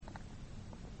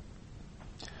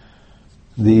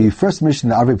The first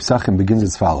mission in Arvei Pesachim begins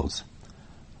as follows.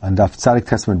 On Daf Tzadik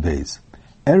Testament Beis.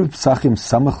 Erev Pesachim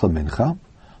samach lemincha,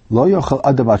 lo yochel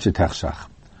adam ad shetechshach.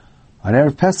 On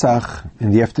Erev Pesach, in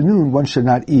the afternoon, one should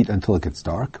not eat until it gets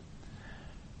dark.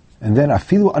 And then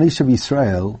afilu anisha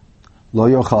Yisrael, lo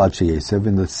yochel ad sheyesev.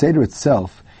 In the Seder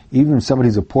itself, even if somebody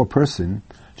is a poor person,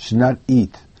 should not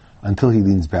eat until he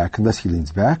leans back, unless he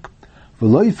leans back.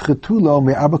 V'lo yifchetu lo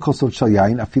me'arba kosot shel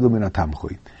yayin afilu min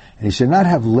hatamchui. And he should not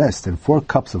have less than 4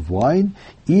 cups of wine,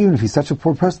 even if he's such a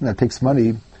poor person that takes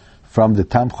money from the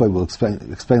tamchoy. We'll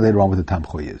explain later on what the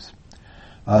tamchoy is.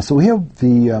 So here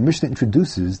the Mishnah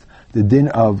introduces the din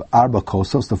of arba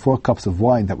kosos, the 4 cups of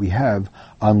wine that we have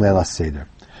on Leila Seder.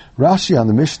 Rashi on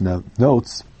the Mishnah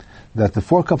notes that the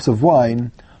 4 cups of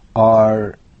wine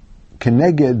are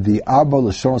keneged the arba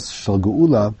lashonos shel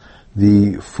geula,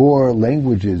 the 4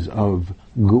 languages of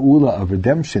geula, of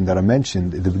redemption, that are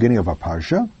mentioned at the beginning of our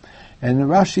parsha. And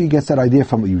Rashi gets that idea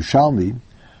from a Yerushalmi,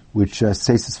 which says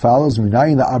as follows: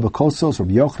 Minayin la arba kosos,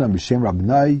 Rabbi Yochanan b'shem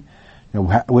Rabnai.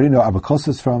 Where do you know arba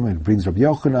kosos from? It brings Rabbi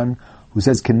Yochanan, who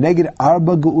says keneged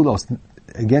arba geulos,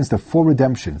 against the 4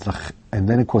 redemptions. And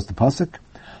then it quotes the pasuk: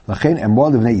 Lachein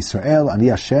emor levnei Yisrael ani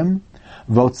Hashem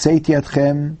v'otzeiti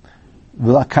etchem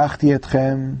v'lakachti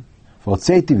etchem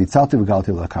v'otzeiti v'tzalti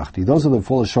v'galti v'lakachti. Those are the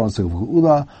full assurances of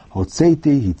geula: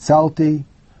 Hotzeiti, hitzalti,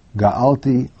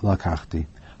 ga'alti, lakachti.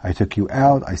 I took you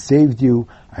out, I saved you,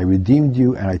 I redeemed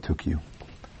you, and I took you.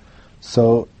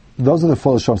 So those are the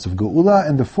full assurance of geula,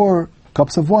 and the 4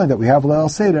 cups of wine that we have Leil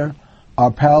Seder are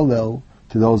parallel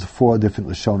to those 4 different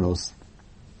lashonos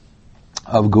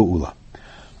of geula.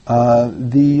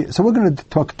 So we're going to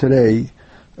talk today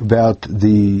about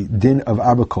the din of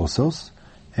arba kosos,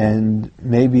 and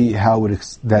maybe how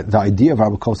that the idea of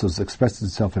arba kosos expresses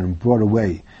itself in a broader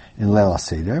way in Leil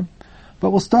Seder. But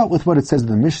we'll start with what it says in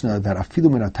the Mishnah, that afilu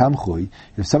min hatamchui,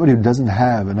 if somebody who doesn't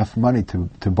have enough money to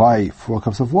buy 4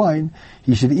 cups of wine,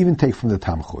 he should even take from the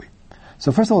tamchui.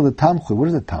 So first of all, the tamchui, what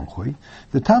is the tamchui?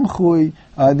 The tamchui,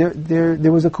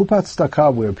 there was a kupat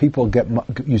staka where people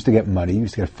used to get money,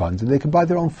 used to get funds, and they could buy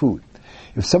their own food.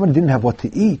 If somebody didn't have what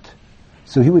to eat,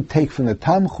 so he would take from the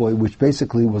tamchui, which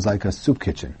basically was like a soup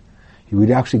kitchen. He would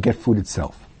actually get food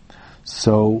itself.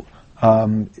 So,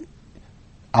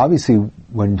 obviously,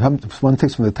 when one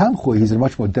takes from the tamchui, he's in a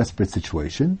much more desperate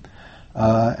situation.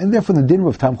 And therefore the din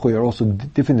of tamchui are also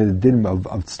different than the din of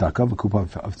tzedakah, the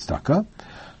kupa of tzedakah.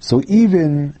 So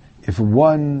even if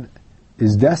one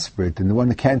is desperate and the one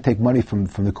that can't take money from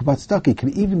the kupa tzedakah, he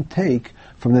can even take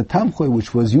from the tamchui,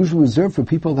 which was usually reserved for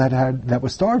people that were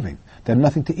starving, that had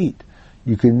nothing to eat.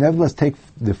 You can nevertheless take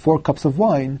the 4 cups of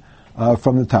wine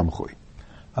from the tamchui.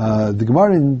 The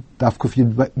Gemara in Daf Kuf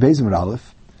Yud Beis Amud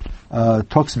Aleph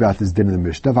talks about this din in the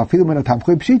Mishnah.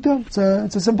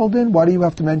 It's a simple din. Why do you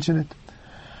have to mention it?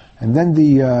 And then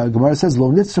the Gemara says,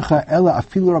 Lo nitzracha ela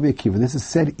afilu Rabbi Akiva. This is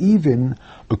said even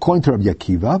according to Rabbi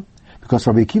Akiva, because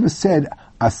Rabbi Akiva said,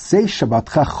 Aseh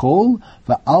Shabbatcha chol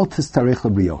va'al tistarech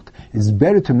lebriot. It's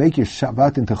better to make your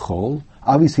Shabbat into chol.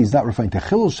 Obviously, he's not referring to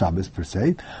Chilul Shabbos per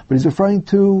se, but he's referring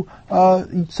to,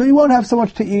 so you won't have so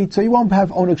much to eat, so you won't have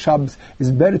Oneg Shabbos.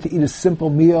 It's better to eat a simple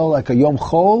meal like a Yom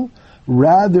Chol,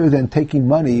 rather than taking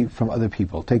money from other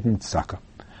people, taking tzedakah.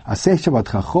 Aseh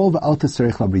Shabbatcha chol va'al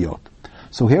tistarech lebriot.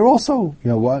 So here also, you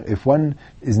know what, if one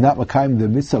is not makayim the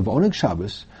mitzvah of Oneg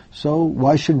Shabbos, so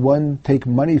why should one take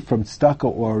money from tzedakah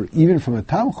or even from a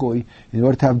tamchui in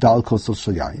order to have dal kosel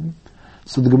shel yayin?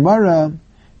 So the Gemara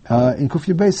in Kuf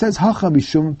Yud Beis says, Hacha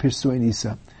mishum pirsui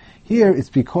nisa. Here it's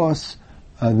because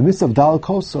the mitzvah of dal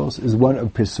kosos is one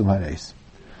of pirsum hanes.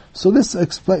 So this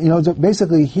explains,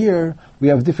 basically here we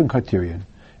have different criterion.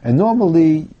 And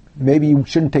normally, maybe you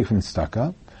shouldn't take from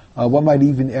tzedakah. One might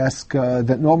even ask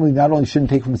that normally not only shouldn't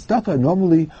take from tzedakah,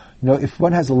 normally, if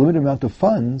one has a limited amount of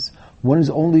funds, one is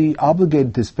only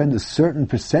obligated to spend a certain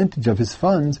percentage of his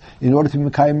funds in order to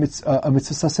mekayem a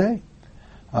mitzvah saseh.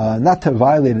 Not to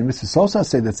violate a mitzvah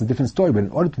saseh, that's a different story, but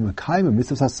in order to mekayem a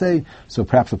mitzvah saseh, so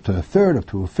perhaps up to a third, up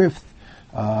to a fifth,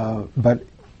 but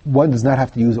one does not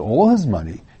have to use all his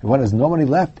money. If one has no money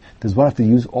left, does one have to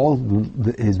use all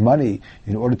his money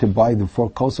in order to buy the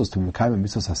 4 kosos to mekayem a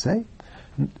mitzvah saseh?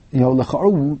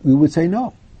 We would say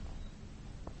no.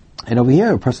 And over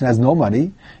here, a person has no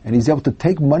money, and he's able to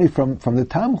take money from the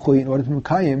tamchui in order to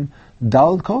mekayim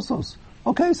dal kosos.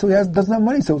 Okay, so he doesn't have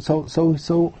money, so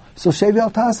shevi al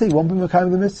taseh, he won't be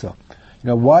mekayim the mitzvah.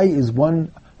 Why is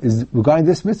regarding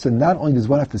this mitzvah, not only does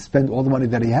one have to spend all the money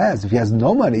that he has, if he has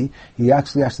no money, he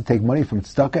actually has to take money from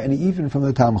tzedakah and even from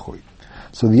the tamchui.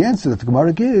 So the answer that the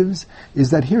Gemara gives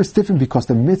is that here it's different because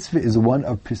the mitzvah is one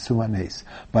of Pirsum HaNes.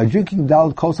 By drinking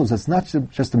Daled Kosos, it's not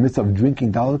just the mitzvah of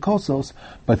drinking Daled Kosos,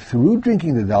 but through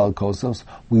drinking the Daled Kosos,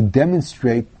 we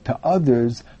demonstrate to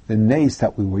others the nes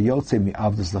that we were Yotzei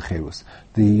Mi'avdos L'Cherus.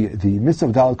 The mitzvah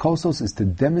of Daled Kosos is to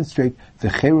demonstrate the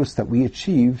Cherus that we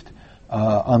achieved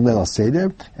on Leil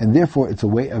HaSeder, and therefore it's a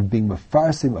way of being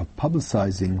mefarsim, of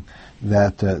publicizing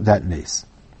that nes.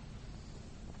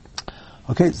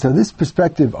 Okay, so this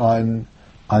perspective on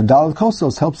Daled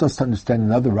Kosos helps us to understand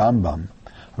another Rambam.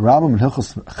 A Rambam in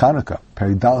Hilchos Chanukah,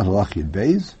 Perek Dalet Halach Yud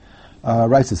Beis,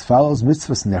 writes as follows: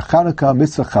 Mitzvahs Ner Chanukah,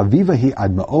 mitzvah chaviva hi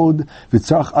ad ma'od,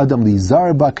 v'tzarach adam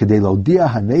lizar ba kedei lodia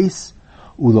hanes,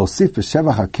 ulosif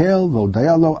v'sheva hakel,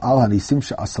 lodaya lo al hanisim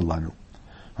she'asa lanu.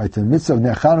 Right, the mitzvah of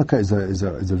Ner Chanukah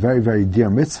is a very, very dear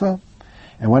mitzvah,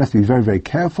 and one has to be very, very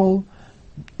careful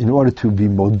in order to be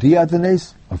modia the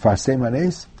nes, mefarsem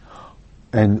hanes,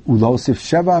 and ulosif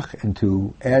shevach, and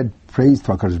to add praise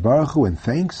to HaKadosh Baruch Hu and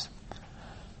thanks.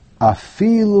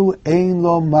 Afilu ein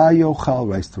lo ma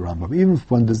yochal, writes the Rambam, even if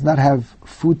one does not have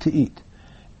food to eat.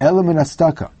 Elam min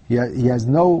astaka, he has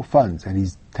no funds, and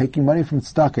he's taking money from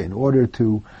tzedakah in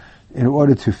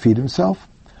order to feed himself.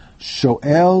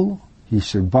 Shoel, he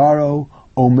should borrow.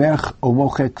 Omech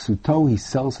omochek suto, he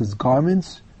sells his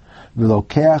garments.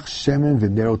 V'lokeach shemen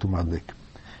v'nero to madlik,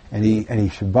 and he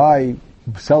should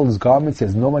sell his garments. He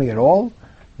has no money at all,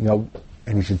 and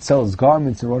he should sell his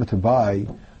garments in order to buy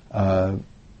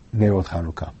Nerot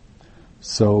Chanukah.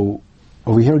 So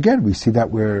over here again, we see that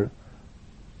we're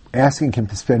asking him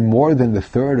to spend more than the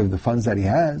third of the funds that he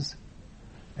has,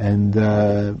 and he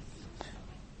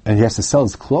has to sell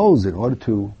his clothes in order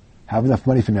to have enough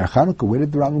money for Ner Chanukah. Where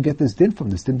did the Rambam get this din from?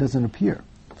 This din doesn't appear.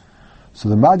 So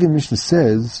the Maggid Mishnah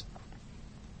says,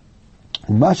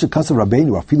 Umasha Kasav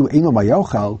Rabbeinu afilu eino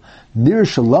mayochal nir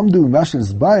shalamdu umasha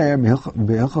nisbayer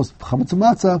behilchos chametz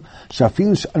umatzah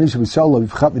shafilu shani shabishal lo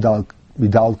yivchat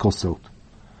midal kosot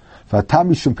v'atam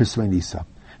mishum Pirsumei Nisa.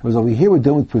 Because over here we're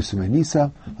dealing with Pirsumei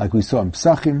Nisa, like we saw in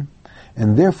Pesachim,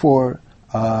 and therefore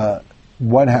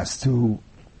one has to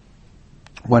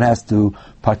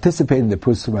participate in the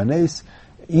Pirsumei Nes,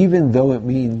 even though it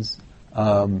means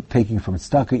taking from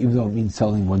tzedakah, even though it means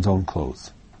selling one's own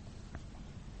clothes.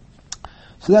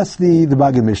 So that's the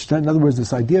Maggid Mishnah. In other words,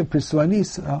 this idea of Pirsumei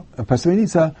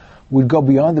Nisa would go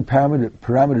beyond the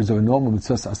parameters of a normal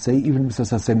mitzvah aseh, even mitzvah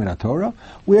aseh min Torah,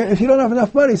 where if you don't have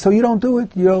enough money, so you don't do it.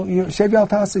 You shev yal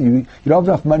tasa. You don't have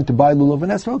enough money to buy lulav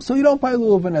and esrog, so you don't buy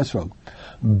lulav and esrog.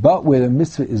 But where the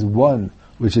mitzvah is one,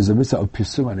 which is a mitzvah of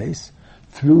Pirsumei Nes,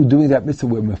 through doing that mitzvah,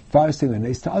 we're mefarsing the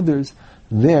nes to others.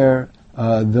 There,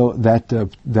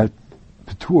 that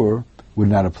patur would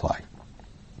not apply.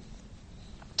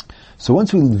 So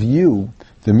once we view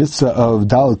the mitzvah of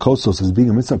Daled Kosos as being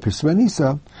a mitzvah of Pirsumei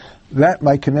Nisa, that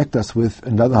might connect us with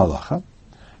another halacha.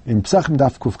 In Pesachim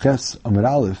Daf Kufches Amud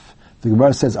Aleph, the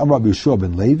Gemara says, Amar Yeshua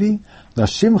ben Levi,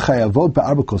 Nashim chayavot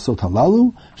be'arba kosot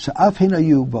halalu, she'af hin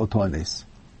hayu ba'oto hanes.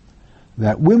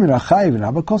 That women are chayiv in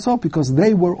arba kosot because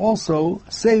they were also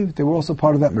saved. They were also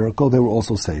part of that miracle. They were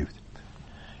also saved.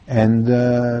 And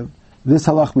this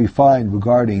halach we find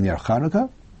regarding Ner Chanukah,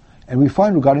 and we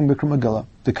find regarding Mikra Megillah.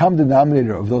 The common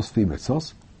denominator of those three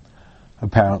mitzvahs,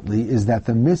 apparently, is that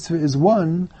the mitzvah is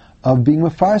one of being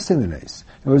mefarsim the nes.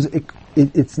 In other words,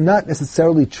 it's not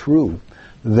necessarily true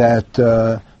that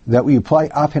we apply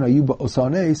af hin hayu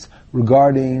ba'oto hanes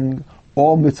regarding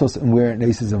all mitzvahs and where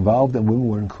nes is involved, and women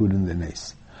were included in the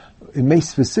nes. It may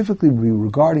specifically be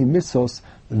regarding mitzvahs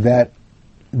that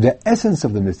the essence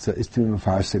of the mitzvah is to be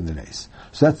mefarsim the nes.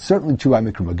 So that's certainly true by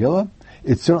Mikra Megillah.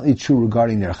 It's certainly true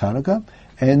regarding Ner Chanukah,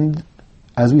 and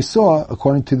as we saw,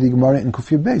 according to the Gemara in Kuf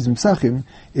Yud Beis in Pesachim,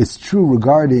 it's true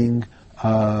regarding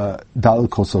Daled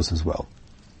Kosos as well.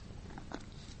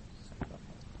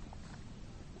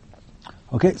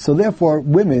 Okay, so therefore,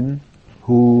 women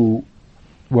who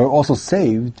were also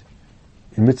saved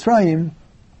in Mitzrayim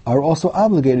are also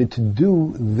obligated to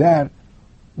do that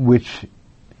which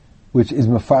is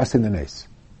mefarsim the nes.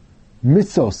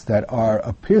 Mitzvos that are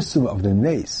a pirsum of the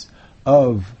nes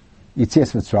of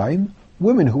Yetzias Mitzrayim,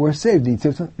 women who were saved in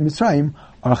Yetzias Mitzrayim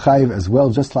are chayiv as well,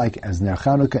 just like as Ner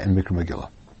Chanukah and Mikra Megillah.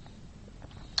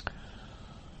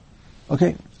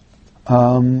 Okay.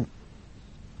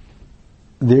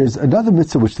 There's another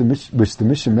mitzvah which the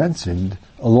Mishnah mentioned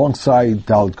alongside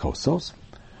Daled Kosos.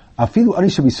 Afilu ani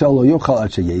shabisal lo yochal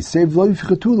ad sheyesev lo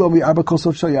yifchetu lo mi'arba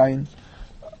kosot shel yayin.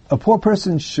 A poor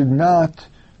person should not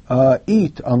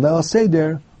eat on Leil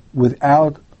HaSeder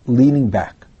without leaning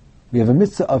back. We have a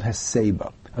mitzvah of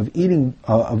heseba, of eating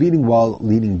while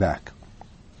leaning back.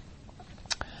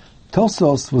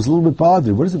 Tosfos was a little bit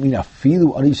bothered. What does it mean?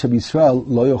 Afilu ani Yisrael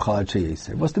lo yochal ad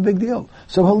sheyeser. What's the big deal?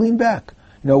 So he'll lean back.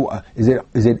 Is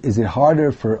it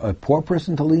harder for a poor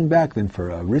person to lean back than for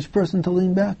a rich person to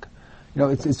lean back?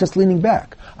 It's just leaning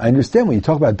back. I understand when you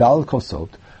talk about daled kosot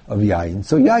of yayin.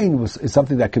 So yayin is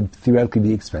something that could theoretically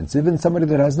be expensive, and somebody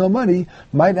that has no money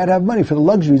might not have money for the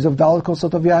luxuries of daled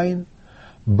kosot of yayin.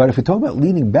 But if you're talking about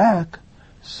leaning back,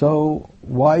 so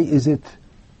why is it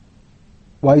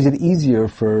easier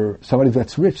for somebody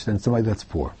that's rich than somebody that's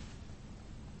poor?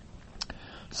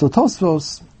 So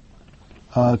Tosfos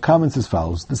comments as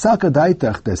follows: the Saka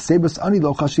daitach the sebas ani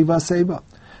lo chashiva seba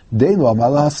dein lo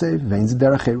amala hasev vein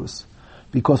zederach.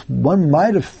 Because one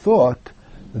might have thought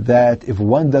that if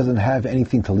one doesn't have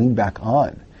anything to lean back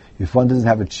on, if one doesn't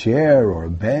have a chair or a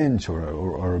bench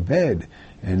or a bed,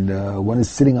 and one is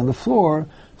sitting on the floor,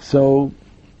 so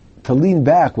to lean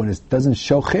back when it doesn't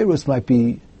show cherus might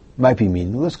be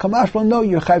meaningless. Kamash, well, no,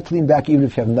 you're chayv to lean back even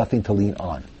if you have nothing to lean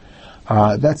on.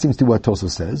 That seems to be what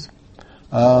Tosfos says.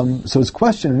 So his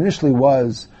question initially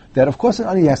was that, of course, an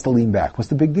ani has to lean back. What's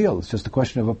the big deal? It's just a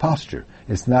question of a posture.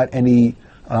 It's not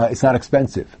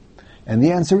expensive. And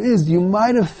the answer is, you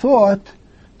might have thought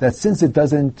that since it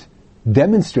doesn't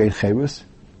demonstrate cherus,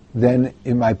 then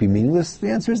it might be meaningless. The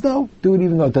answer is no. Do it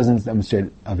even though it doesn't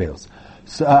demonstrate avails.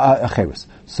 So, cherus.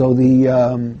 So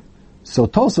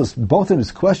Tosfos, both in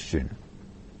his question,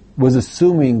 was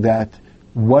assuming that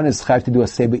one is chayv to do a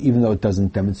seba even though it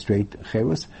doesn't demonstrate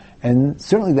cherus, and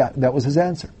certainly that was his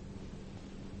answer.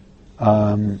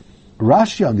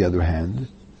 Rashi, on the other hand,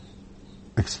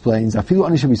 explains, Afilu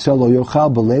ani Yisrael lo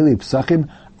yochal b'leili psachim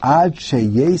ad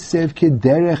sheyesev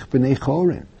kederech b'nei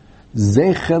chorin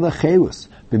ze chel cherus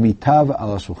b'mitav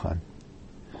al shulchan.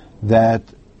 That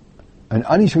an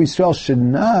ani Yisrael should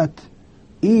not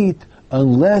eat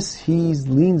unless he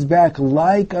leans back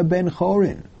like a ben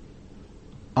chorin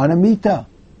on a mita,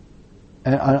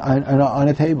 on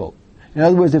a table. In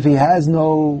other words, if he has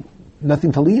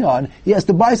nothing to lean on, he has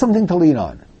to buy something to lean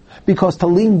on. Because to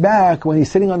lean back when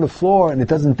he's sitting on the floor and it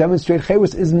doesn't demonstrate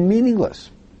cherus is meaningless.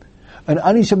 An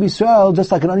ani Yisrael,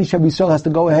 just like an ani Yisrael has to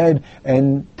go ahead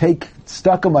and take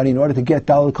tzedakah money in order to get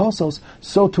daled kosos,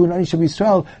 so too an ani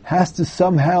Yisrael has to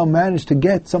somehow manage to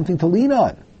get something to lean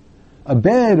on. A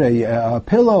bed, a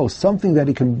pillow, something that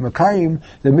he can makayim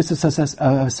the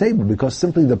mitzvah seba, because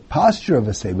simply the posture of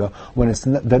a seba, when it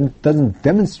doesn't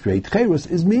demonstrate cherus,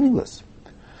 is meaningless.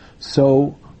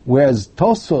 So, whereas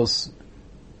Tosfos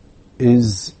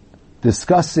is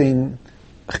discussing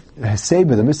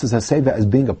Haseba, the mitzvah Haseba, as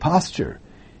being a posture,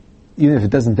 even if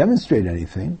it doesn't demonstrate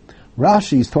anything,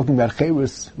 Rashi is talking about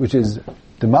cherus, which is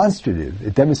demonstrative.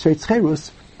 It demonstrates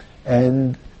cherus,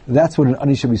 and that's what an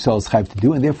ani Yisrael is chayv to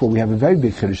do, and therefore we have a very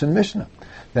big chiddush in the Mishnah,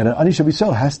 that an ani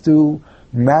Yisrael has to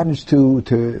manage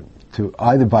to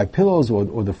either buy pillows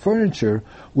or the furniture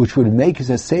which would make his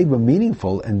Haseba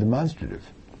meaningful and demonstrative.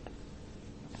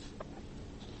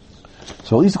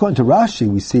 So at least according to Rashi,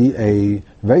 we see a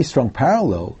very strong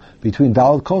parallel between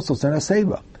daled kosos and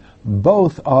Haseba.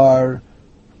 Both are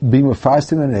being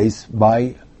referred in an ace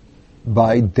by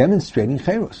demonstrating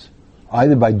cherus,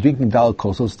 either by drinking daled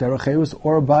kosos derech cherus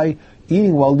or by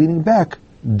eating while leaning back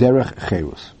derech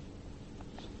cherus.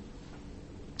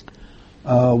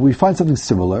 We find something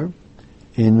similar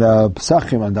in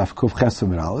Pesachim on Daf Kuf Ches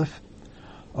and Aleph.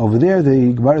 Over there,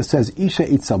 the Gemara says, "Isha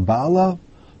itza ba'ala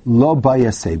lo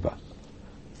ba'yaseba."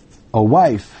 A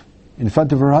wife in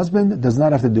front of her husband does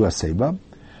not have to do a seba.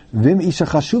 Vim isha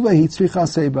chashuva hi tzricha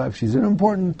seba. If she's an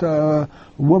important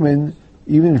woman,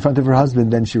 even in front of her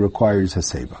husband, then she requires a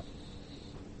seba.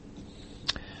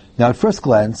 Now, at first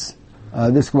glance,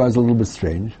 this Gemara is a little bit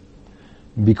strange,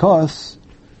 because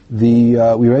we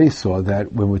already saw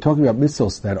that when we're talking about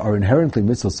mitzvos that are inherently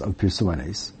mitzvos of pirsum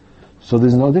anes, so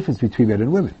there's no difference between men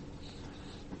and women.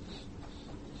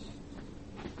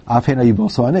 Afhena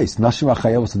yiboso anes. Nashim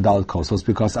achayevos and daled kosos,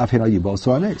 because afhena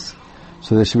yiboso anes.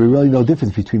 So there should be really no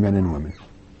difference between men and women.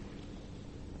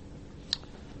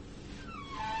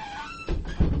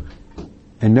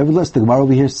 And nevertheless, the Gemara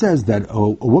over here says that a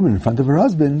woman in front of her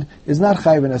husband is not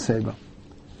chayiv in a seba.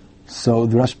 So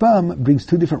the Rashbam brings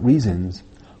two different reasons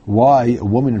why a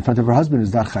woman in front of her husband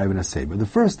is not chayiv in a seba. The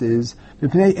first is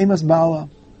mipnei emas ba'ala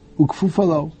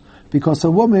ukfufalo, because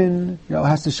a woman,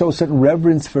 has to show a certain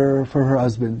reverence for her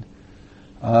husband,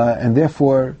 and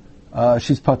therefore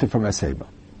she's parted from a seba.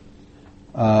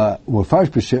 And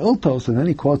then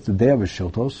he quotes the day of his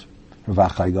shiltos,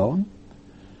 Ravachai Gaon.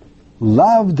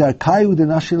 Lav darkayu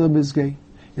denashila mizgei.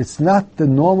 It's not the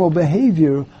normal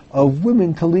behavior of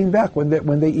women to lean back when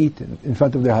they eat in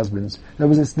front of their husbands. In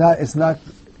other words, it's not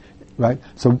right.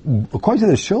 So according to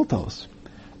the shiltos,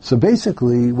 So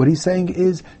basically, what he's saying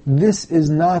is, this is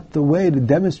not the way to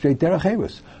demonstrate derech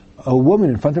cherus. A woman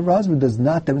in front of her husband does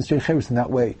not demonstrate cherus in that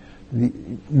way. The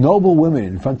noble women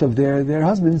in front of their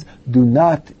husbands do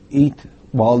not eat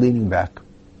while leaning back.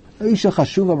 Isha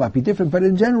chashuva might be different, but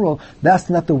in general, that's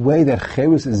not the way that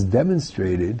cherus is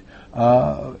demonstrated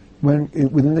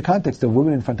within the context of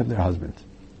women in front of their husbands.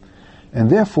 And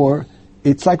therefore,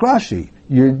 it's like Rashi.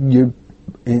 You're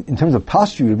in terms of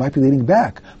posture, you might be leaning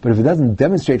back, but if it doesn't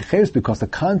demonstrate cherus because the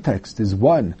context is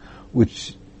one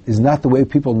which is not the way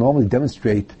people normally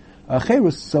demonstrate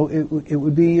cherus, so it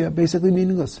would be basically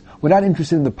meaningless. We're not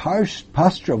interested in the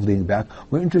posture of leaning back.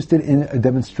 We're interested in a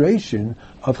demonstration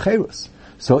of cherus.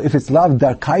 So if it's lav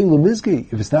darkai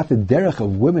lemizgi, if it's not the derech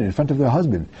of women in front of their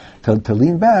husband to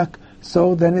lean back,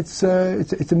 so then it's a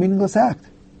meaningless act.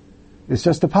 It's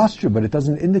just a posture, but it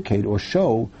doesn't indicate or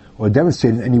show or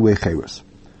demonstrate in any way cherus.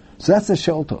 So that's the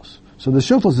sheltos. So the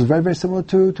sheltos is very, very similar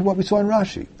to what we saw in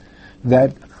Rashi,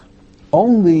 that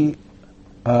only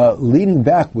leaning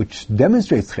back, which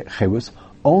demonstrates cherus,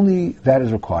 only that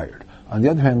is required. On the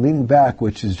other hand, leaning back,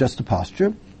 which is just a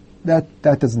posture, that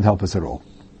doesn't help us at all.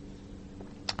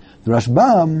 The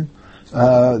Rashbam,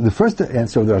 the first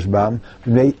answer of the Rashbam,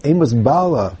 Amos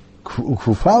Bala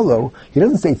Kufalo, he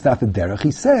doesn't say it's not the derech.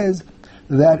 He says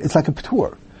that it's like a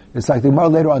p'tur. It's like the Gemara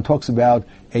later on talks about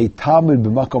a Talmud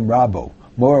b'makom rabo,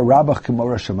 mora rabach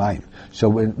k'mora shamayim. So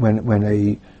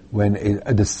when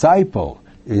a disciple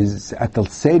is at the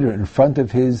seder in front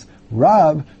of his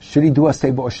rab, should he do a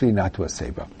seba or should he not do a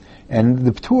seba? And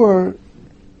the p'tur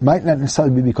might not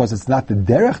necessarily be because it's not the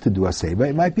derech to do a seba.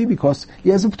 It might be because he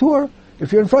has a p'tur.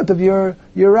 If you're in front of your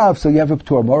rab, so you have a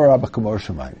p'tur, mora rabach k'mora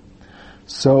shamayim.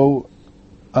 So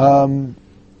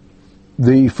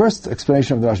the first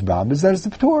explanation of the Rashbam is that it's the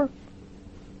p'tur.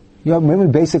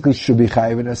 Women basically should be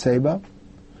chayiv in a seba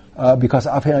because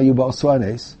afhena yuba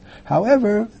suanes.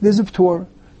 However, there's a p'tur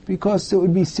because it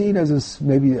would be seen as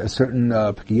maybe a certain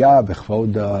p'kiyah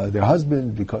b'chvod their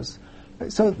husband.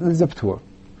 So there's a p'tur.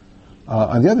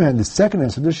 On the other hand, the second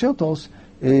answer, the shiltos,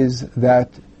 is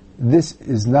that this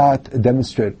is not a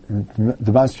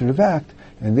demonstrative act,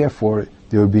 and therefore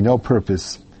there would be no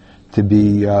purpose to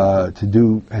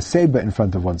do a seba in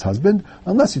front of one's husband,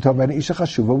 unless you talk about an isha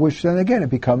chashuva, which then again it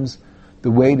becomes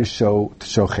the way to show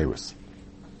cherus.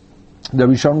 The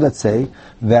Rishonim that say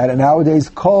that nowadays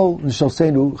kol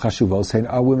nishosenu chashuva, saying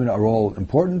our women are all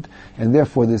important, and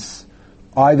therefore this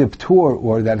either p'tur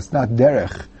or that it's not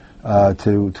derech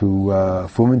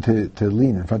for women to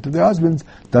lean in front of their husbands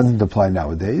doesn't apply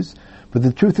nowadays. But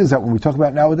the truth is that when we talk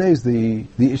about nowadays, the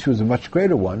issue is a much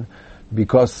greater one,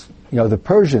 because the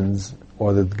Persians,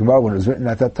 or the Gemara when it was written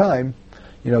at that time,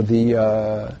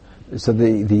 the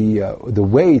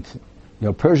weight,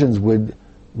 Persians would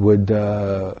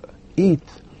eat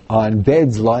on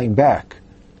beds lying back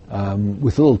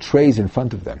with little trays in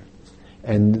front of them,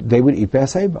 and they would eat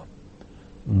be'aseba.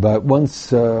 But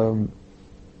once in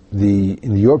the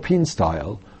European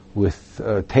style, with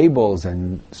tables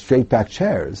and straight back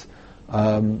chairs,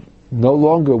 no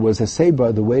longer was a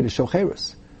seba the way to show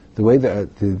cherus. The way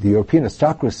that the European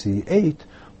aristocracy ate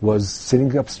was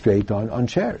sitting up straight on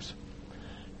chairs,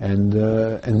 and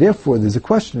therefore there's a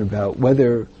question about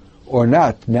whether or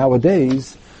not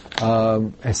nowadays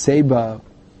a seba,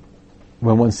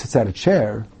 when one sits at a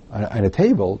chair at a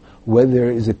table, whether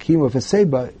there is a kiyum of a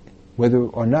seba, whether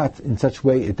or not in such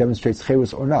way it demonstrates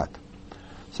cherus or not.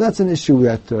 So that's an issue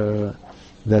that the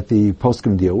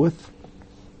poskim deal with.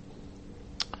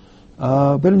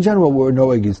 But in general, we're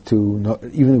knowing is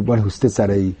even one who sits at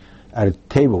a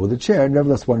table with a chair,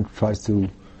 nevertheless one tries to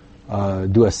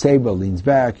do a seba, leans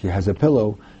back, he has a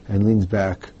pillow, and leans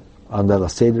back on the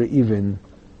seder, even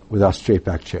without straight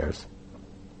back chairs.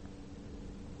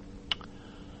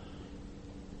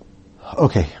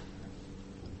 Okay.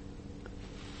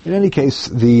 In any case,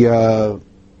 so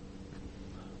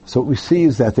what we see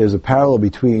is that there's a parallel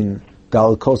between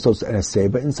Daled Kosos and a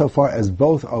seba, insofar as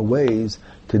both are ways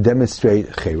to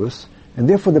demonstrate cherus, and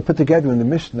therefore they're put together in the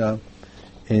Mishnah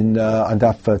on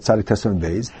Daf Tzadik Tesman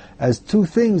Beis as two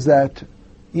things that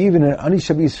even an Ani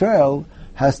Shabi Yisrael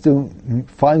has to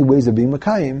find ways of being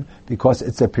Makayim, because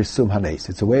it's a Pirsum Hanes.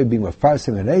 It's a way of being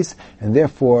Mefarsim Hanes, and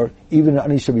therefore even an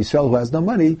Ani Shabi Yisrael who has no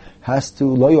money has to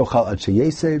Lo Yochal Ad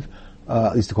Sheyesev,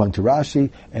 at least according to Rashi,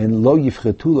 and Lo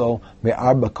Yifchetulo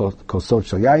Me'arba Kosot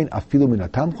Shel Yain Afilu Min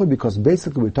HaTamchud, because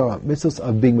basically we're talking about mitzvahs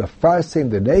of being Mefarsim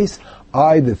the Nes,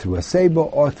 either through a seba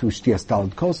or through Shtiyas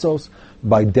Daled Kosos,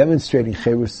 by demonstrating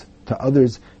cherus to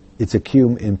others. It's a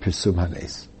kiyum in Pirsum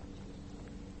Hanes.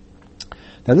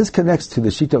 Now this connects to the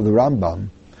Shita of the Rambam.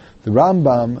 The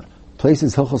Rambam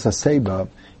places Hilchos HaSeba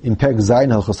in Perek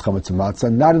Zayin Hilchos Chametz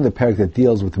Matzah, not in the Perek that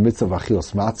deals with the mitzvah of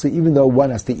Achilas Matzah, even though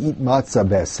one has to eat matzah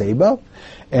be'aseba.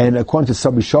 And according to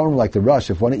Sabri Shalom, like the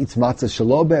Rush, if one eats matzah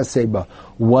shelo be'aseba,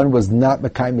 one was not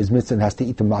Mekayim his mitzvah and has to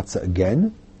eat the matzah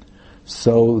again.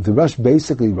 So the Rush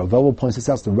basically, Rav Elul points this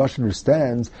out, the Rush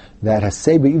understands that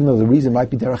Haseba, even though the reason might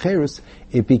be Derech Eretz,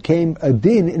 it became a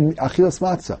din in Achilas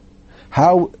Matzah.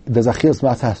 How does Achilas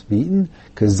Matzah have to be eaten?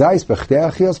 Because Zayis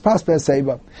B'chtei Achilas Pas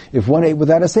Be'aseba. If one ate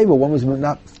without a Seba, one was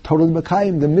not totally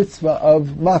Mekayim the mitzvah of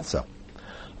Matzah.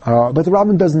 But the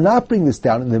Rambam does not bring this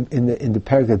down in the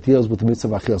Perek that deals with the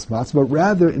mitzvah of Achilas Matzah, but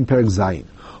rather in Perek Zayin.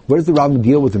 Where does the Rambam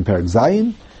deal with in Perek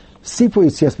Zayin? Sipur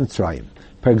Yitzias Mitzrayim.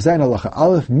 Perek Zayin Halacha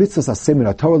Aleph, Mitzvahs Asem Min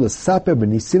HaTorah L'Saper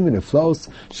B'Nisim V'Neflos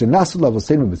Shenasu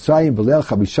L'Avoseinu B'Mitzrayim B'Leil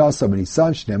Chabishasa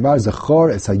B'Nisan Shneimar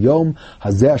Zachor Es Hayom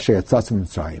Hazeh Asher Yatzatzu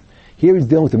Mitzrayim. Here he's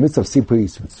dealing with the mitzvah of Sipur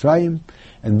Yitzias Mitzrayim,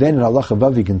 and then in Halacha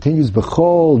Vav he continues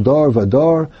B'Chol Dor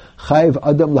V'Dor Chayiv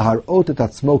Adam Laharot Et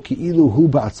Atzmo Ki'ilu Hu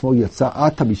Ba'atzmo Yatza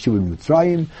Ata B'Shiva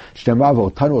Mitzrayim Shneimar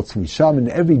V'Otanu Otzim Misham. In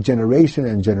every generation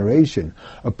and generation,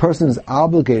 a person is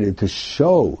obligated to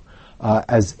show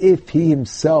as if he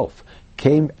himself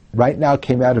came out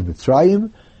of Mitzrayim,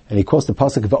 and he quotes the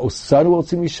pasuk of Osaru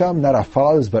Otzim Misham, not our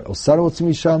fathers, but Osaru Otzim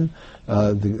Misham,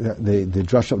 the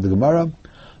drush of the Gemara.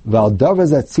 V'al davar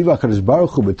zeh tziva HaKadosh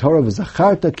Baruch Hu b'Torah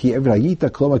v'zacharta ki eved hayita,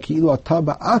 kloma ki'ilu ata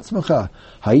ba'atzmecha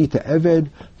hayita eved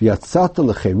v'yatzata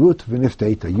l'cherut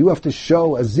v'nifteita. You have to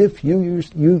show as if you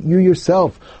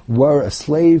yourself were a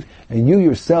slave, and you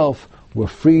yourself were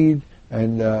freed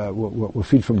and were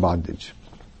freed from bondage.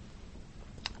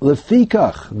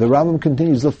 Lefikach, the Rambam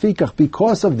continues, Lefikach,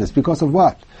 because of this, because of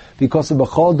what? Because of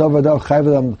B'chol Davar Davar Chayv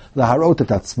Adam Laharot Et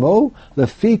Atzmo,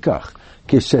 Lefikach,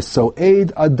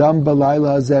 Kishesoed Adam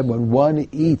B'layla Hazeh, when one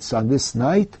eats on this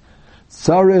night,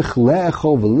 Tzarech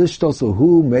Le'echol V'lishtos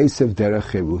Uhu Meisev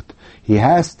Derech Chirut. He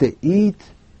has to eat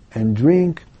and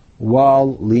drink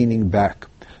while leaning back.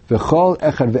 V'chol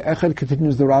Ve'echad,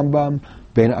 continues the Rambam,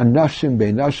 Ben Nashim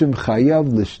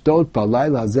Chayav Lishtot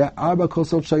B'layla Hazeh Arba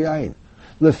Kosot Shayayin.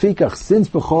 Lefikach, since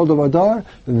b'chol davadar,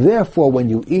 therefore when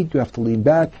you eat you have to lean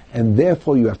back, and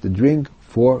therefore you have to drink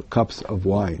 4 cups of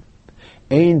wine.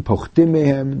 Ein pochtim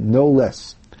mehem, no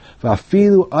less.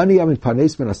 V'afilu ani amit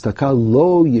panes men astaka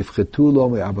lo yifchetu lo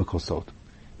me'arba kosot.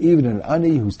 Even an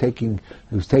ani who's taking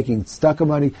tzedakah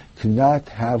money cannot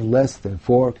have less than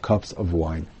 4 cups of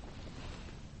wine.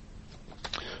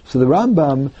 So the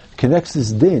Rambam connects this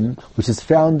din, which is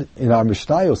found in our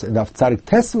Mishnayos and Daf Tzadik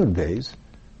Tesman days,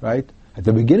 right? At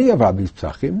the beginning of Rabbi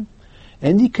Psachim,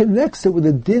 and he connects it with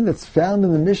the din that's found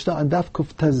in the Mishnah on Daf Kuf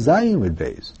Tazayin with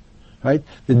Beis, right?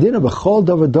 The din of B'chol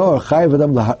Davador Chayiv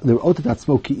Adam L'Rot Et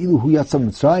Atzmo Ki'ilu Hu Yatza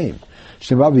Mitzrayim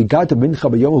Shema V'Gata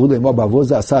Mincha B'Yom Hu Le'Mo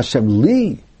B'Avoza Asa Hashem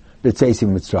Li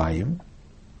B'Tzeisim Mitzrayim,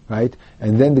 right?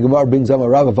 And then the Gemara brings up a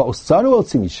Rav Va'osanu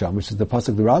Otzim Misham, which is the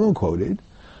pasuk the Rambam quoted.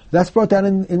 That's brought down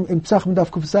in Psachim Daf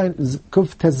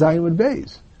Kuf Tazayin with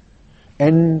Beis,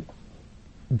 and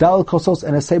Dal Kosos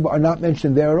and Haseba are not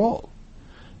mentioned there at all.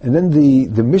 And then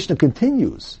the Mishnah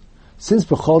continues. Since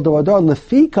B'chol Davadar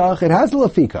Lefikach, it has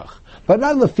Lefikach. But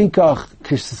not Lefikach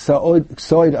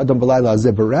K'soid Adam B'layla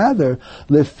Hazeh, but rather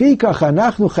Lefikach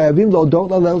Anachnu Chayavim L'odot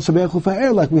L'Leil Shabechu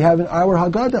Fa'er, like we have in our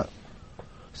Haggadah.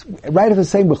 Right after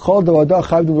saying B'chol Davadar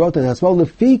Chayavim L'odot L'Leil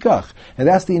Lefikach, and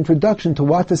that's the introduction to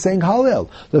what they're saying Hallel.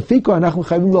 Lefikach Anachnu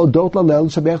Chayavim L'odot L'Leil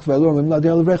Shabechu Fa'er L'Omim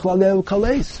L'Adel L'Vrech L'Leil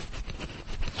Kaleis.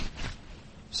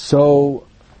 So,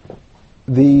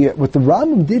 what the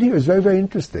Rambam did here is very, very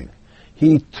interesting.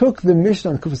 He took the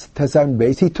Mishnah on Kuf Tazayin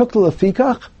Beis, he took the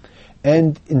Lefikach,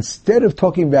 and instead of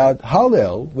talking about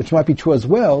Hallel, which might be true as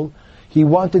well, he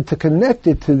wanted to connect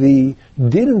it to the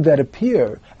dinim that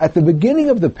appear at the beginning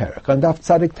of the parak, on Daf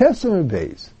Tzadik Tesman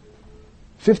Beis,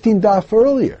 15 daf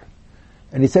earlier.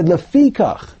 And he said,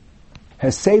 Lefikach,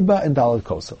 Heseba and Dalet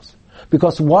Kosos.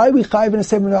 Because why we chayiv in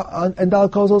Heseba and Dalet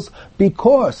Kosos?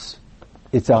 Because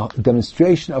it's a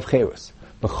demonstration of Cheres.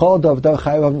 To show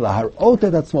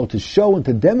and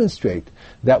to demonstrate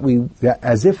that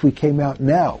as if we came out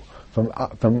now from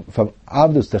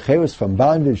Avdus to Cheres, from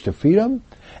bondage to freedom,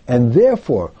 and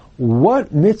therefore,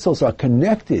 what mitzvahs are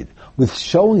connected with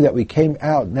showing that we came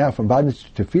out now from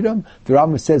bondage to freedom? The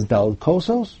Rambam says Dal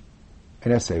Kosos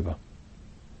and Eseba.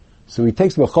 So he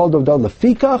takes B'chol Davdar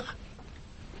Lefikach.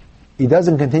 He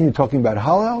doesn't continue talking about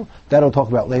Hallel. That'll talk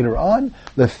about later on.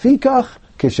 Lefikach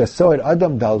Kishasoed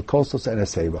Adam Dal Kosos and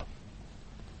Eseba.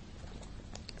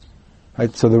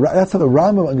 Right, so that's how the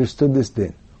Rambam understood this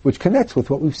din, which connects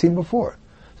with what we've seen before.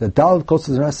 That Dal Kosos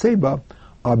and Eseba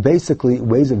are basically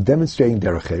ways of demonstrating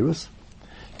Derech Eretz,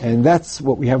 and that's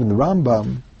what we have in the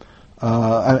Rambam.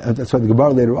 That's why the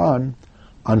Gemara later on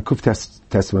on Kuf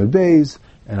Testament Beis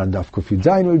and on Daf Kuf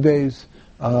Yud Beis,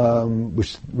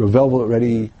 which Ravel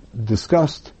already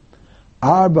discussed.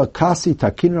 Arba Kasi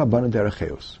Takin Rabbanan Derech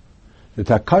Cheirus. The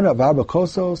takana of Arba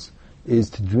Kosos is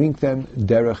to drink them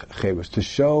Derech Cheirus, to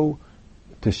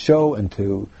show and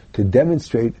to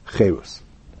demonstrate Cheirus.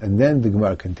 And then the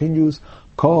Gemara continues,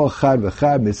 Kol Chad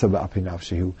V'Chad Mitzvah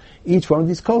B'Apinav. Each one of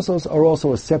these kosos are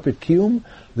also a separate kiyum.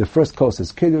 The first kos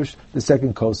is Kiddush, the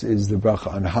second kos is the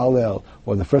bracha on Hallel,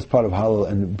 or the first part of Hallel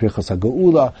and Birchas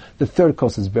HaGeula, the third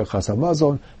kos is Birchas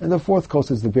HaMazon, and the fourth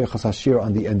kos is the Birchas HaShir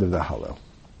on the end of the Hallel.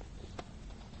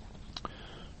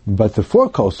 But the four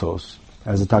kosos,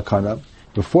 as a takana,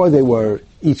 before they were,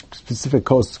 each specific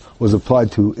kos was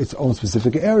applied to its own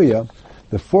specific area,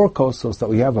 the four kosos that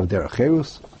we have of Derech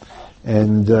Cheirus,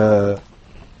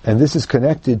 and this is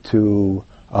connected to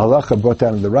a halacha brought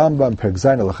down in the Rambam, Perek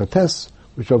Zayin Halacha Tes,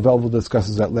 which Rav Velvel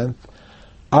discusses at length.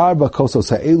 Arba kosos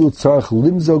ha'elu tzarech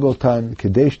limzog otan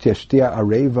kedesh teshtia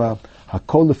areva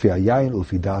hakol lefi hayayin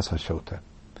ulefi das hashota.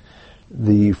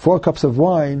 The 4 cups of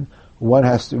wine, one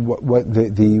has to,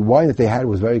 the wine that they had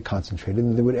was very concentrated,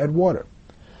 and they would add water.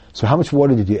 So how much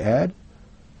water did you add?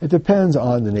 It depends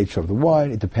on the nature of the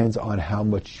wine. It depends on how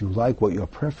much you like, what your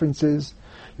preference is.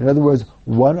 In other words,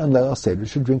 one on Leil Seder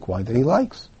should drink wine that he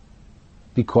likes,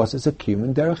 because it's a kiyum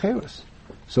in Derech Cheirus.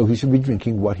 So he should be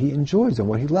drinking what he enjoys and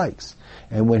what he likes.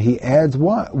 And when he adds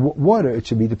water, it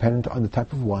should be dependent on the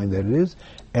type of wine that it is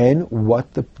and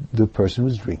what the person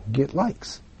who's drinking it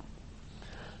likes.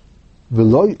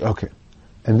 Okay.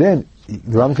 And then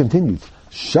the Ram continues,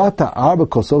 Shata arba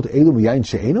kosot elu yain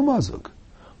she'enu mazug.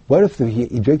 What if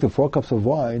he drank the 4 cups of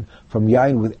wine from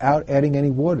yain without adding any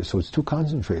water, so it's too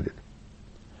concentrated?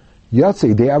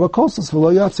 Yatzei de arba kosos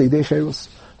v'lo yatzei de cheirus.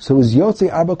 So it was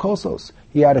Yotzei Arba Kosos.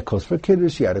 He had a kos for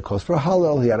Kiddush, he had a kos for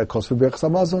Hallel, he had a kos for Birchas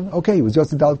HaMazon. Okay, he was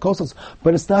Yotzei Dalet Kosos.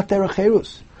 But it's not Derech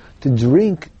Cheirus. To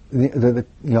drink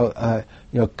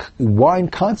wine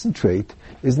concentrate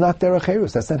is not Derech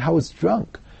Cheirus. That's not how it's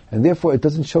drunk. And therefore it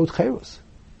doesn't show Cheirus.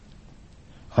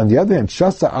 On the other hand,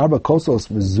 Shasa Arba Kosos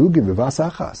Mezugim V'Vas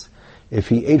Achas. If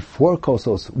he ate 4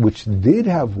 kosos which did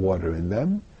have water in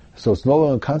them, so it's no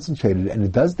longer concentrated, and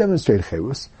it does demonstrate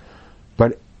Cheirus,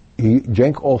 but he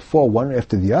drank all 4 one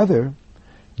after the other,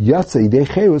 Yatzei de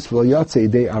Cheirus v'lo Yatzei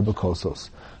de Arba Kosos.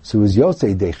 So it was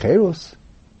Yatzei de Cheirus,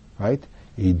 right?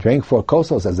 He drank 4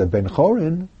 kosos as a Ben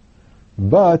Chorin,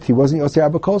 but he wasn't Yatzei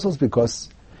Arba Kosos, because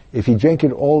if he drank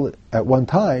it all at one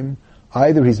time,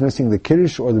 either he's missing the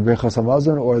Kiddush or the Birchas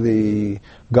HaMazon or the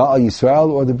Ga'al Yisrael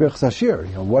or the Birchas HaShir.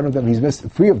 One of them he's missing,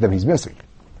 3 of them he's missing.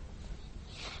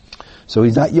 So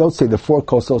he's not Yotzei the 4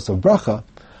 kosos of bracha,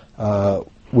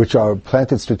 which are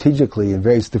planted strategically in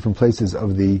various different places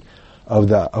of the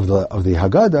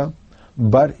Haggadah,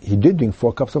 but he did drink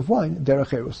 4 cups of wine, Derech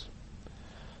Cheirus.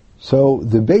 So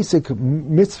the basic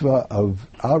mitzvah of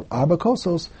Arba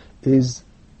Kosos is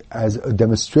as a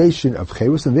demonstration of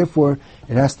Cheirus, and therefore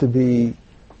it has to be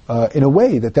in a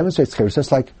way that demonstrates Cheirus,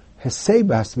 just like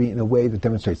Heseba has to be in a way that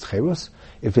demonstrates Cheirus.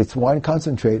 If it's wine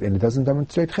concentrate and it doesn't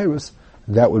demonstrate Cheirus,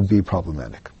 that would be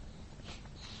problematic.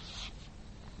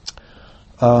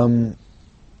 The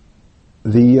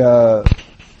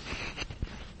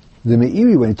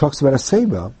Meiri, when he talks about a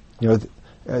seba,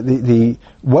 when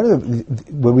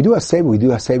we do a seba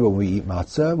when we eat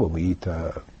matzah, when we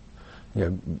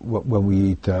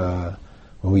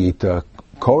eat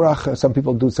korach. Some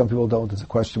people do, some people don't. It's a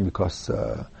question because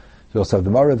we also have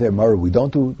the Mara there. Mara we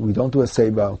don't do a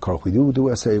seba. Korach we do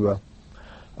a seba,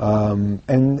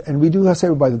 and we do a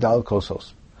seba by the Daled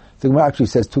Kosos. The Gemara actually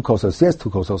says 2 kosos yes,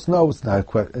 2 kosos no. It's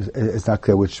not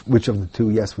clear which of the 2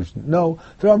 yes, which no.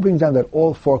 The Ram brings down that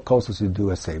all 4 kosos you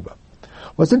do a seba.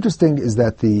 What's interesting is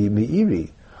that the Meiri,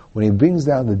 when he brings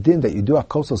down the din that you do a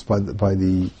kosos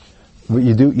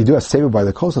you do a seba by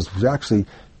the kosos, which actually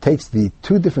takes the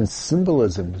 2 different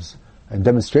symbolisms and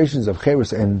demonstrations of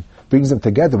Cheirus and brings them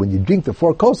together. When you drink the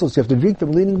 4 kosos, you have to drink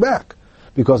them leaning back,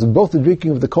 because both the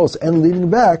drinking of the kos and leaning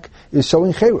back is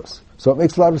showing Cheirus. So it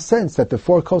makes a lot of sense that the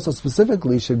 4 kosos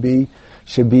specifically should be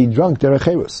drunk Derech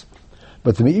Cheirus.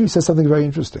 But the Meiri says something very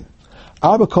interesting.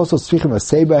 Arba kosos tzrichim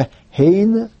aseba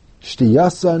hein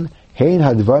shtiyasan hein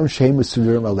hadvarim shehem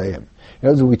mesurim aleim. In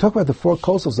other words, when we talk about the 4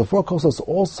 kosos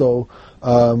also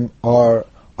are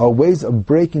ways of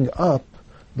breaking up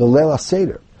the Leil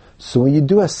Seder. So when you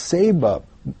do a seba,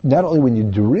 not only when you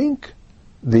drink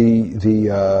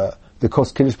the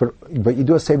kos kiddush, but you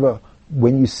do a seba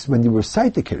when you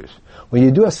recite the kiddush. When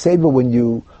you do a seba on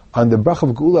the bracha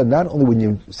of Geula, not only when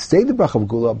you say the bracha of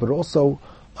Geula, but also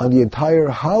on the entire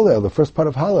Hallel, the first part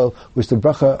of Hallel, which the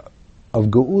bracha of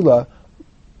Geula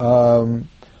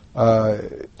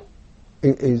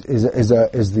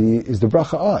the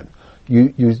bracha on.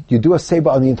 You do a seba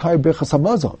on the entire Birchas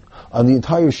Hamazon, on the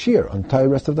entire shir, on the entire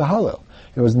rest of the Hallel.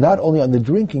 It was not only on the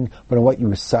drinking, but on what you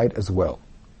recite as well.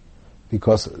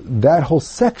 Because that whole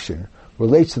section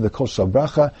relates to the kos shel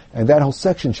bracha, and that whole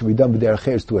section should be done b'derech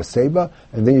eretz to a seba,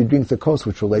 and then you drink the kos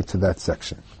which relates to that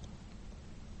section.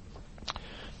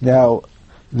 Now,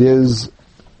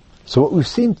 so what we've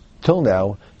seen till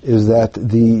now is that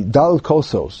the Daled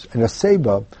Kosos and a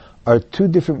Seba are two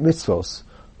different mitzvos,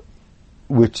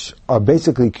 which are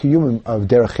basically kiyumim of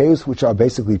derech, which are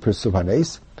basically Pirsuv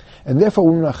Hanes, and therefore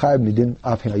women are chayav midin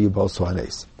af hin hayu also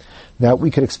Hanes. Now, we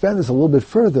can expand this a little bit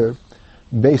further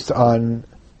based on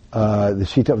the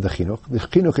Shita of the Chinuch. The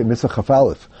Chinuch in Mitzvah Chaf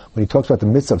Aleph, when he talks about the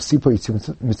mitzvah of Sipo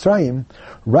Yitziv Mitzrayim,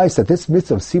 writes that this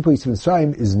mitzvah of Sipo Yitziv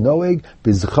Mitzrayim is noeg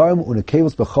b'zcharim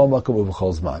unekevos b'chol makom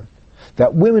u'b'chol zman.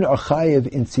 That women are chayiv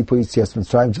in Sipo Yitziv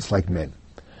Mitzrayim just like men.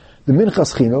 The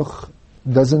Minchas Chinuch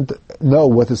doesn't know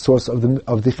what the source of the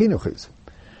Chinuch is.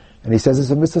 And he says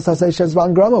it's a mitzvah sasei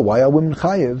shezvan grama. Why are women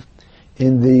chayiv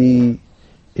in Sipo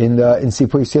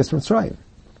Yitziv Mitzrayim?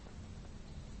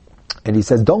 And he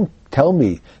says, don't tell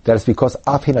me that it's because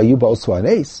Afhin Ayuba also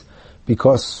Anes,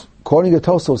 because according to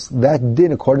Tosos, that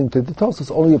din, according to the Tosos,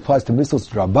 only applies to Mitzvos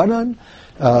Drabanan,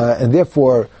 and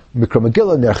therefore Mikra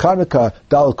Megillah, Ner Chanukah,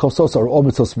 Dal Kosos are all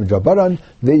Mitzvos Midrabanan.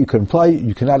 There you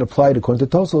cannot apply it according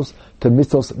to Tosos to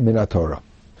Mitzvos Minatorah.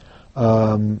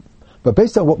 But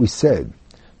based on what we said,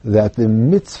 that the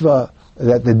mitzvah,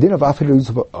 that the din of Afhin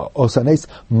Ayuba Osanes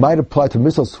might apply to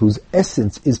mitzvos whose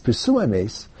essence is Pirsum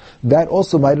Hanes, that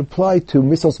also might apply to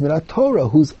mitzvos minat Torah,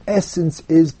 whose essence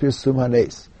is Pirsum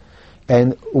Hanes.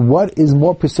 And what is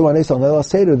more Pirsum Hanes on Leil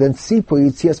Seder than Sipo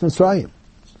Yitzias Mitzrayim?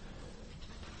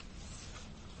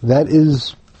 That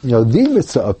is, the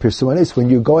mitzvah of Pirsum Hanes, when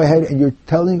you go ahead and you're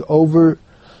telling over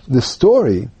the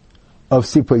story of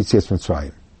Sipo Yitzias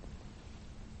Mitzrayim.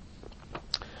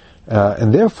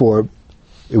 And therefore,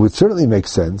 it would certainly make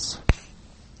sense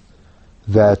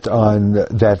that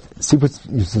Sipo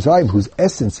Yitzias Mitzrayim, whose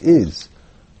essence is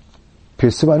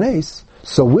Pirsum Hanes,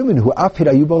 so women who Afhid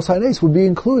Ayubal Hanes would be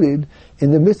included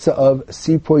in the mitzvah of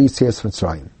Sipo Yitzias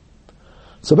Mitzrayim.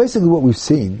 So basically what we've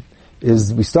seen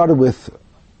is we started with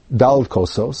Daled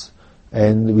Kosos,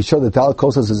 and we showed that Daled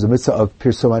Kosos is a mitzvah of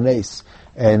Pirsum Hanes,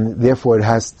 and therefore it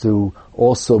has to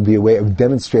also be a way of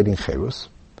demonstrating Cherus.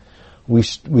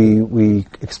 We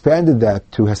expanded that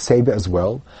to Haseba as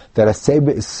well, that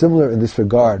Haseba is similar in this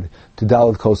regard to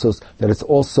Daled Kosos, that it's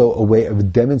also a way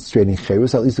of demonstrating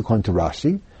Cherus, at least according to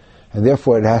Rashi, and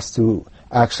therefore it has to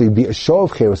actually be a show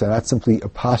of Cherus and not simply a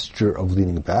posture of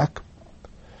leaning back.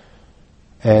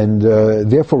 And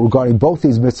therefore, regarding both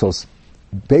these mitzvahs,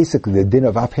 basically the din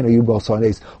of Afhin Ayubal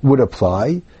Sanes would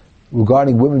apply.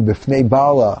 Regarding women b'fnei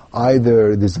Bala,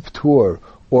 either there's a p'tur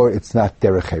or it's not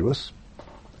derech Cherus.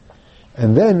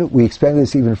 And then we expanded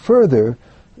this even further,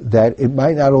 that it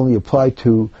might not only apply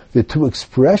to the two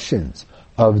expressions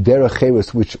of derech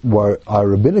Cherus, which are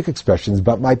rabbinic expressions,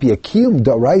 but might be a kiyum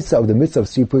da'raisa of the mitzvah of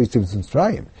Sipo Yitziv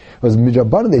Mitzrayim. Because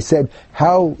midrabanan, they said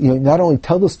how not only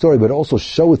tell the story but also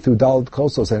show it through Daled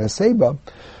Kosos and Haseba.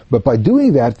 But by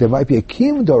doing that, there might be a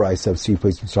kiyum da'raisa of Sipo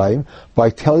Yitziv Mitzrayim by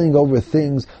telling over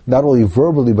things not only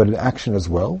verbally but in action as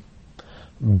well.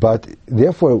 But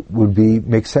therefore, it would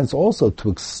make sense also to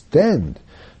extend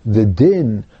the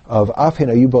din of Afhin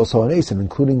Ayubal Sohanes, and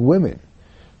including women,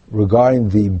 regarding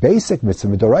the basic mitzvah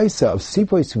midoraisa of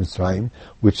Sipo Yitziv Mitzrayim,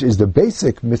 which is the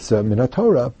basic mitzvah minat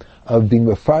Torah of being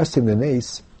mefarsim the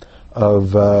nes of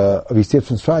Yitziv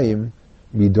Mitzrayim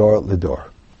midor ledor.